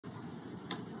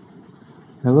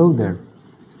Hello there.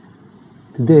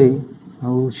 Today I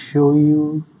will show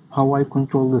you how I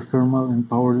control the thermal and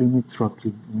power limit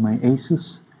throttling in my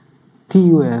Asus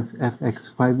TUF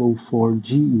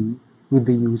FX504GE with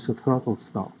the use of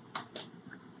Throttlestop.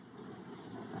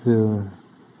 The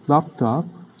laptop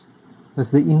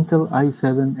has the Intel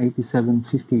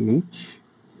i7-8750H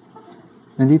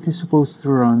and it is supposed to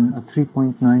run at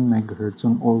 3.9 MHz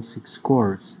on all 6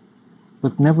 cores,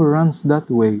 but never runs that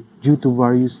way due to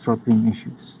various throttling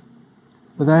issues.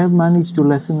 But I have managed to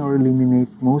lessen or eliminate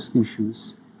most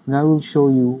issues, and I will show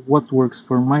you what works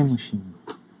for my machine.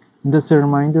 And as a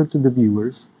reminder to the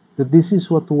viewers that this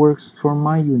is what works for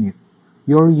my unit.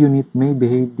 Your unit may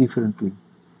behave differently,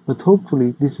 but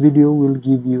hopefully this video will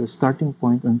give you a starting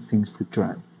point on things to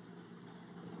try.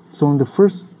 So on the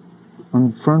front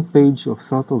page of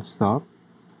Throttlestop,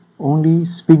 only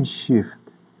speed shift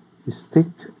is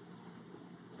ticked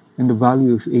and the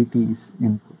value of 80 is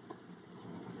input.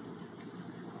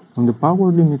 On the power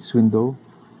limits window,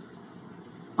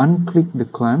 unclick the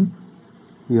clamp.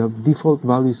 You have default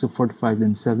values of 45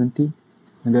 and 70,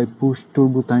 and I push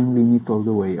turbo time limit all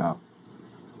the way up.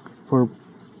 For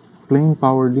plain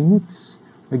power limits,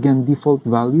 again default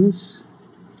values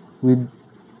with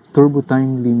turbo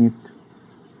time limit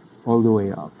all the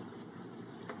way up.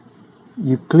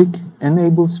 You click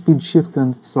enable speed shift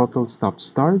and Throttlestop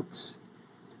starts,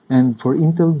 and for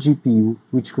Intel GPU,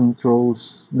 which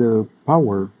controls the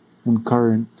power and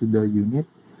current to the unit,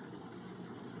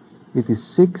 it is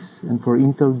 6, and for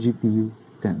Intel GPU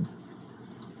 10.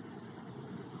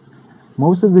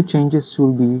 Most of the changes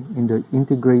will be in the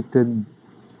integrated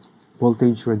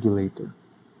voltage regulator.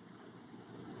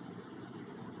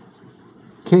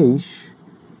 Cache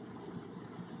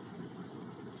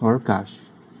or cache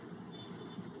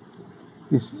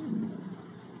is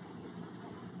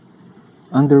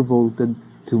undervolted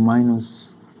to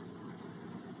minus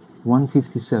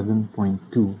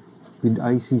 157.2 with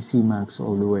ICC max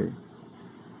all the way.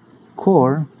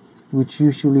 Core, which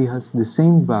usually has the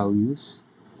same values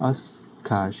as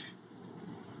cache,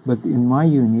 but in my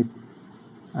unit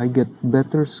I get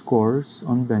better scores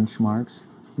on benchmarks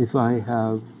if I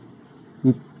have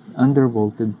it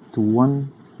undervolted to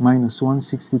minus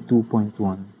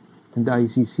 162.1 and the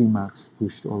ICC max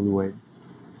pushed all the way.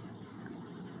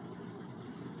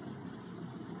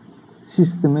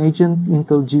 System agent,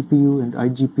 Intel GPU and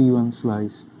iGPU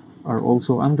unslice are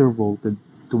also undervolted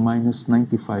to minus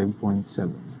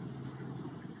 95.7.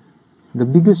 The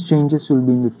biggest changes will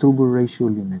be in the turbo ratio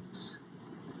limits.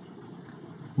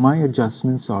 My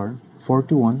adjustments are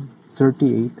 41,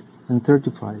 38, and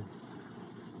 35.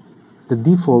 The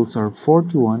defaults are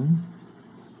 41,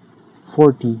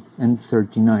 40, and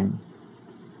 39.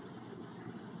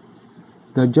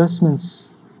 The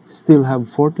adjustments still have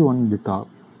 41 at the top,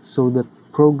 so that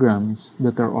programs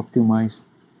that are optimized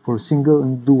for single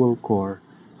and dual core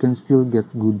can still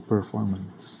get good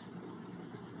performance.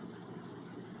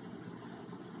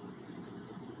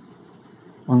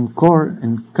 On core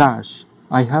and cache,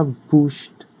 I have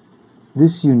pushed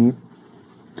this unit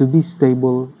to be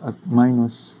stable at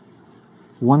minus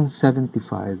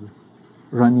 175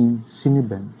 running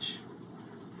Cinebench.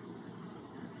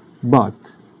 But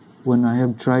when I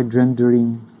have tried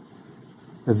rendering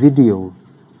a video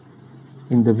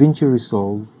in DaVinci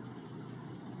Resolve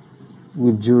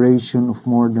with duration of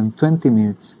more than 20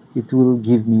 minutes, it will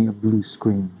give me a blue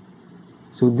screen.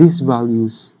 So these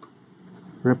values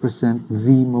represent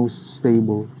the most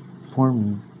stable for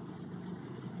me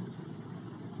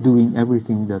doing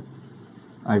everything that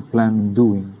I plan on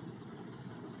doing.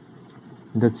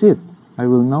 That's it. I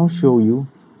will now show you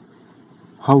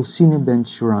how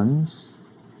Cinebench runs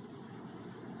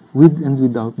with and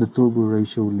without the turbo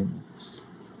ratio limits.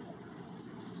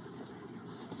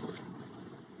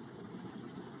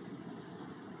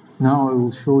 Now I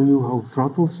will show you how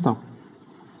Throttlestop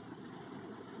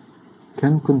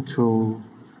can control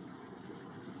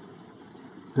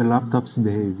the laptop's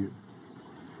behavior.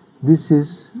 This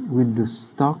is with the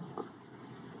stock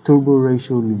turbo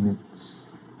ratio limits.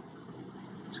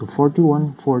 So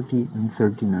 41, 40, and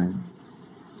 39.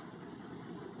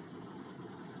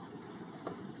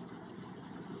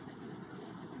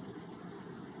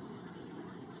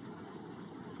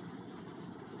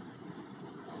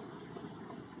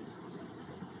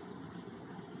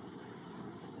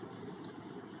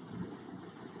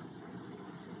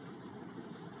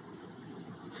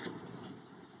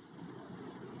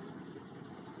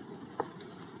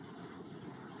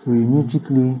 So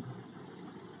immediately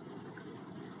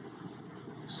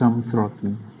some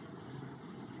throttling.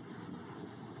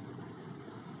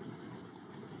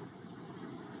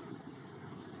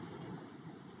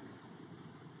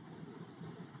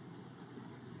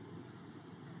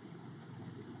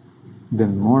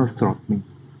 then more throttling.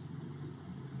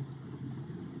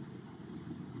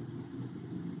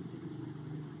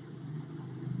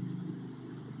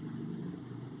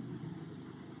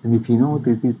 And if you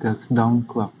notice, it has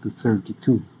downclocked to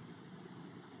 32.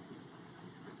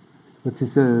 But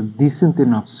it's a decent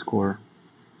enough score.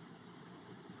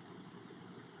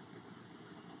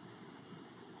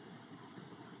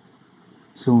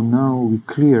 So now we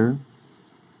clear.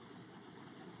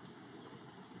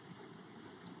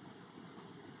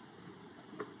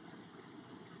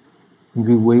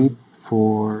 We wait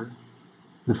for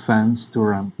the fans to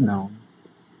ramp down.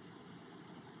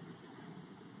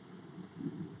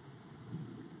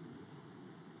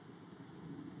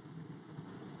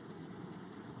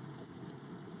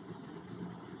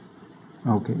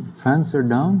 Okay, fans are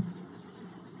down.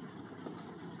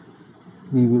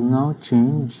 We will now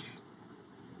change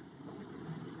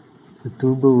the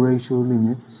turbo ratio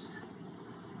limits.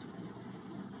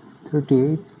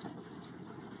 38,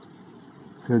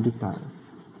 35.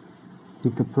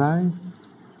 Hit apply.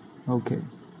 Okay.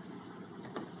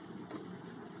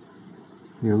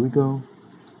 Here we go.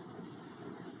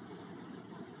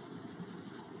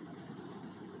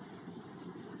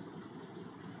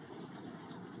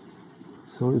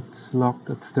 So it's locked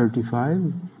at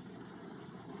 35.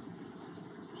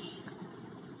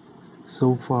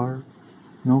 So far,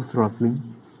 no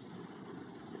throttling.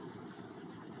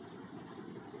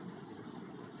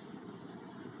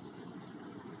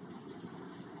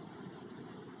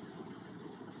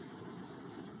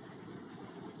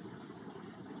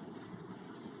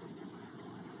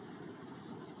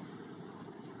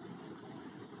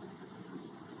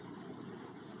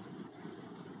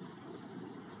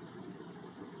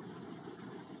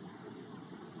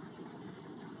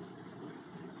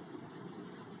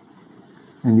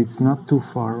 And it's not too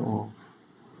far off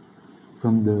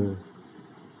from the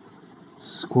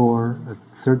score at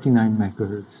 39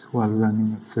 megahertz while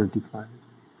running at 35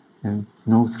 and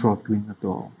no throttling at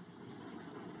all.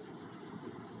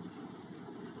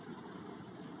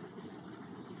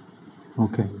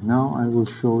 Okay, now I will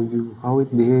show you how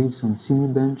it behaves on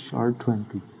Cinebench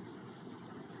R20.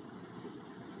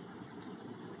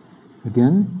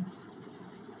 Again,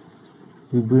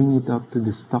 we bring it up to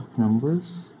the stock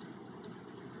numbers.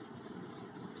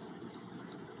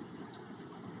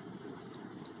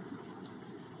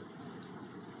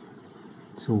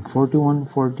 So 41,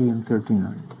 40 and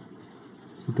 39.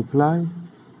 Hit apply.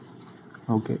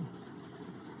 Okay.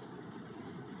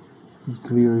 You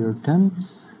clear your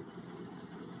temps.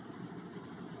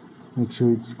 Make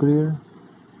sure it's clear.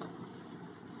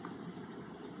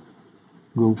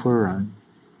 Go for a run.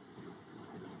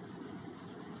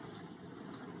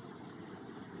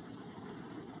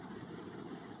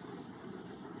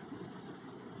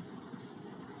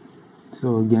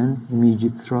 So again,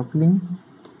 immediate throttling.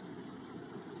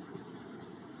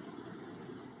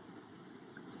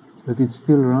 But it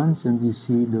still runs and you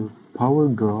see the power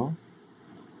draw.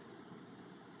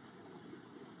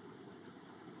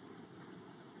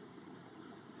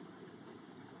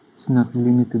 It's not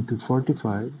limited to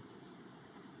 45,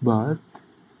 but it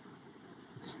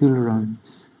still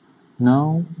runs.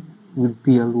 Now with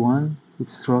PL1,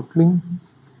 it's throttling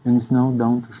and it's now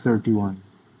down to 31.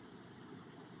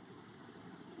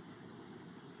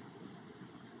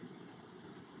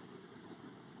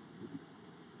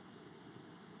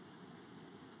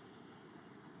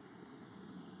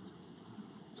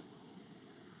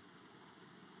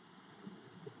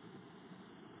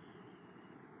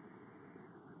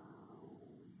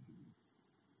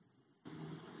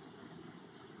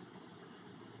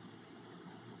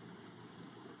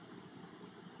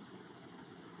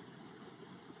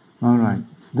 Alright,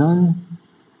 it's done.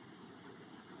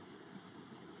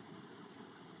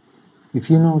 If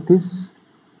you notice,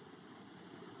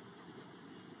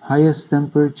 highest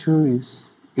temperature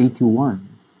is 81,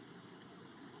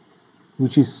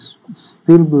 which is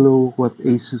still below what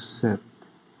Asus set,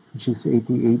 which is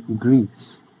 88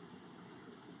 degrees.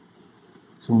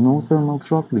 So no thermal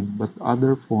throttling, but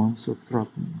other forms of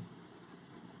throttling.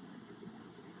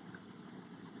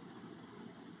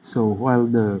 So while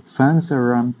the fans are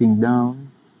ramping down,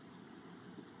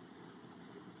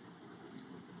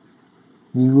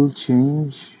 we will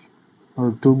change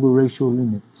our turbo ratio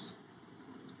limits.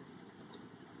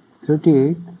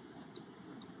 38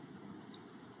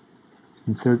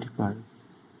 and 35.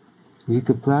 We hit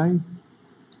apply.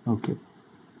 Okay.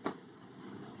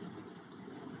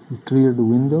 We clear the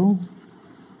window.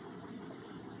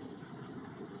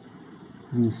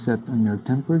 Reset on your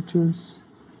temperatures.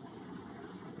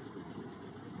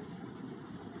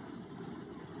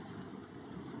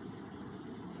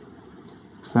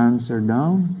 Fans are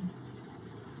down.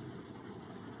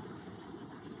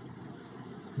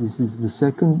 This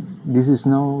is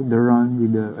now the run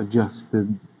with the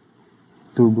adjusted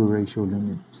turbo ratio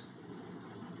limits.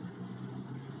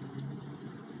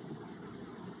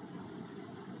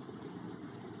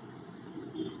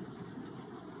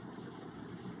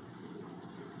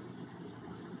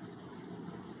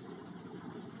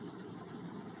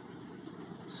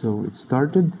 So it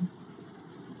started,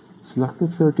 it's locked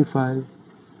at 35,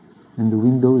 and the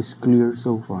window is clear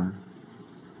so far.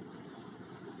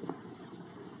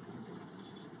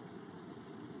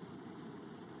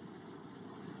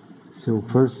 So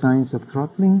first signs of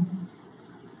throttling.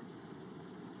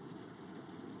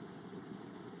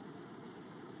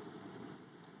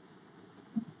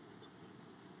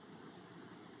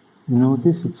 You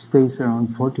notice it stays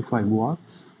around 45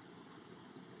 watts.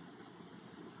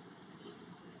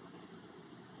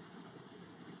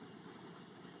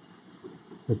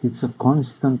 But it's a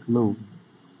constant load.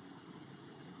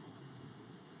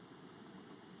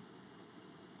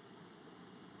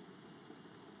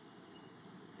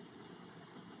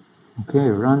 Okay,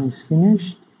 run is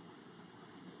finished.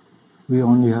 We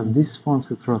only have these forms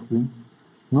of throttling.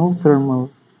 No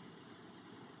thermal.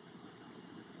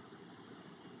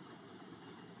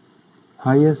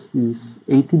 Highest is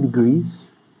 80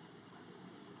 degrees.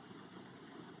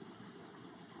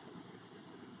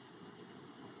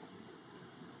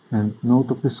 And note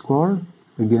of the score,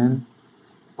 again,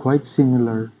 quite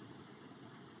similar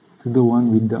to the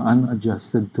one with the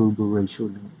unadjusted turbo ratio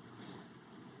limits.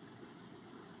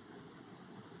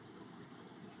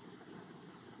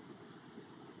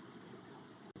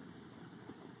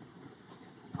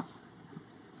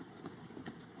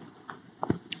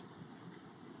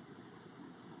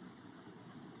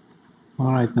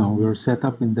 Alright, now we're set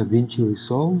up in DaVinci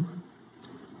Resolve.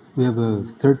 We have a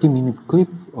 30-minute clip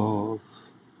of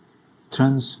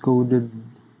transcoded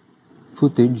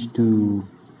footage to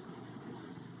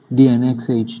DNX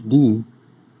HD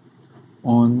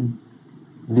on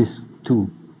disk 2.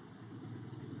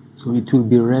 So it will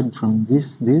be read from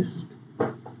this disk,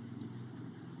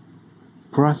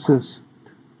 processed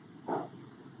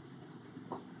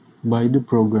by the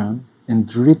program,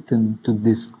 and written to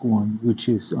disk 1, which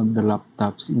is on the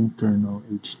laptop's internal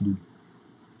HD.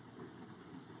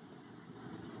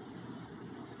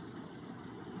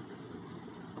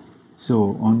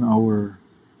 So on our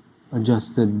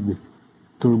adjusted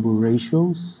turbo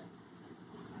ratios,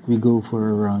 we go for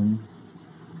a run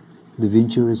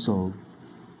DaVinci Resolve.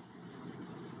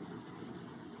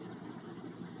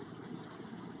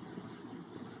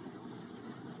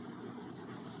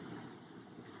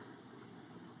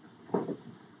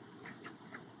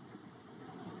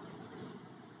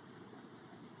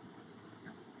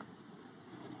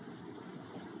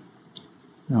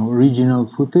 Now, original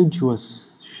footage was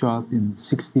shot in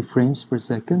 60 frames per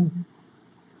second.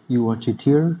 You watch it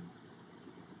here.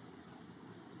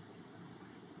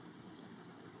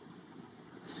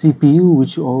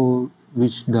 CPU,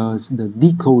 which does the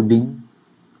decoding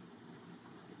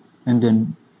and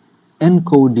then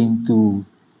encoding to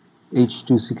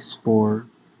H.264,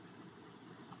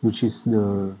 which is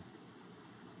the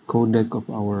codec of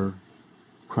our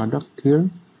product here.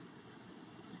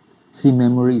 C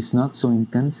memory is not so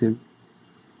intensive.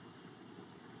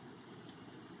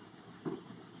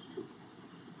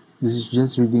 This is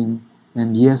just reading,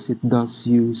 and yes, it does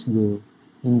use the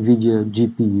NVIDIA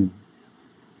GPU.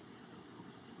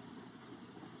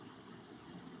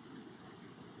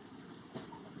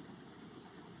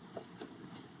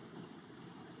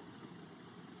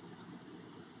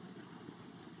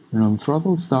 And on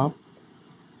throttle stop,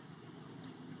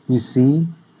 we see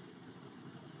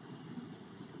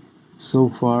so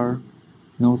far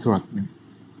no throttling.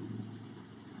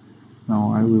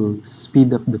 Now I will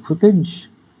speed up the footage.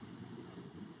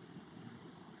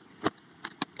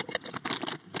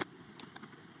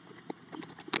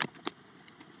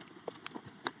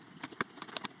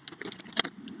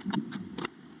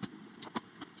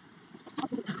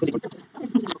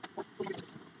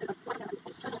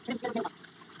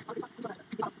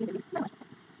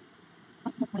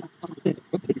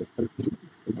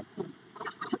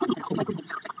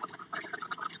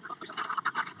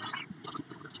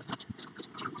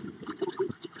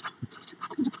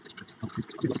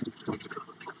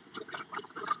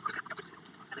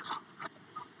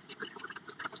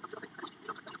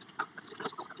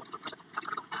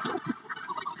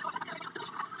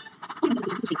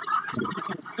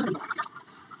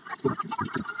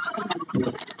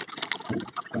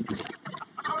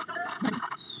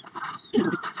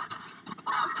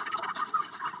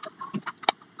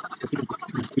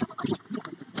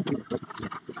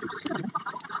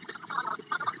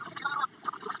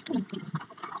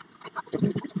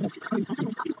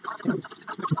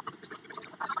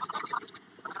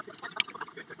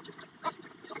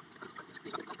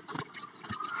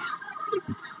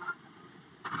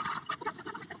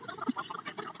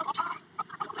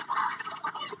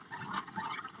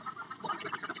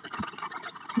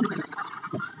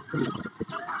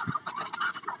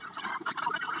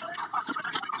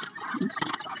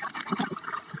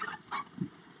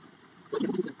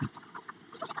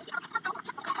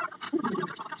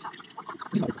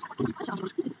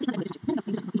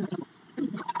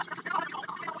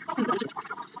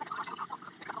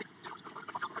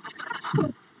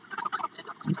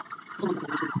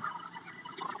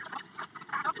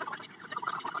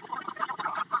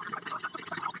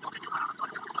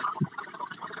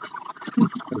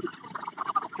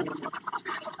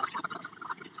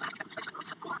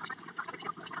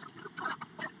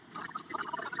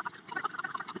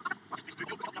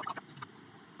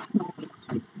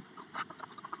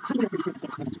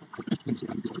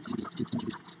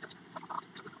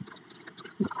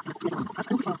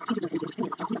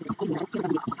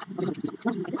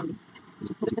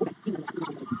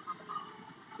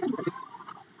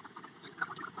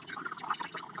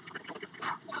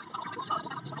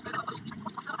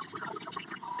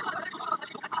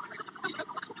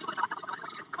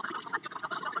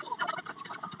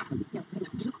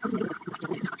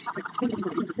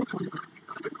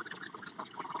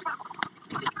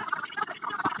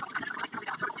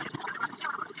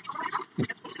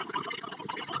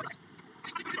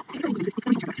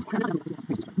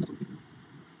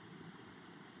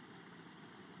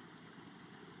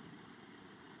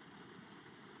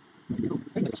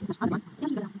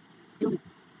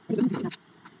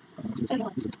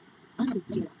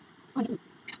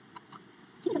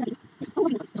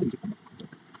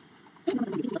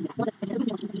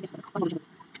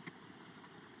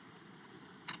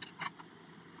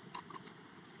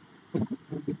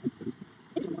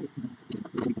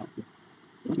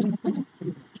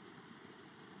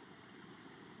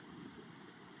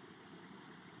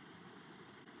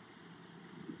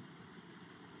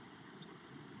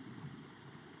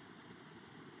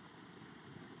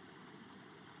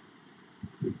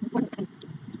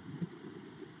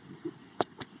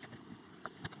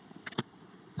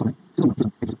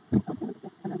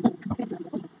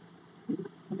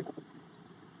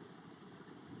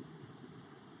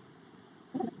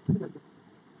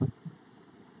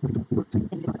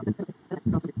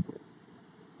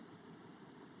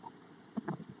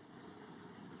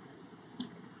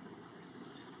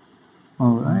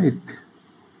 Alright,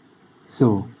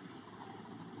 so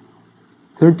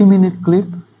 30-minute clip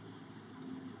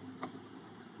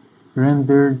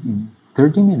rendered in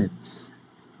 30 minutes,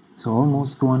 so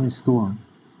almost 1:1.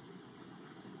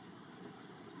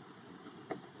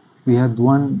 We had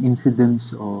one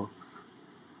incidence of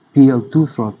PL2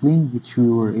 throttling, which we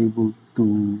were able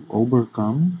to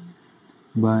overcome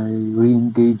by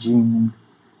re-engaging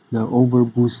the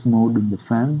overboost mode of the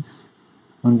fans.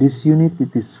 On this unit,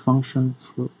 it is function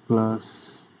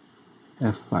plus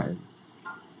F5.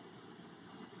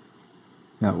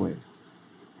 That way.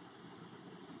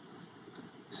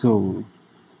 So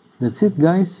that's it,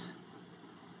 guys.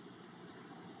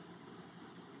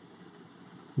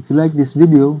 If you like this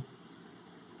video,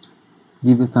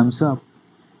 give a thumbs up.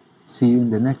 See you in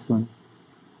the next one.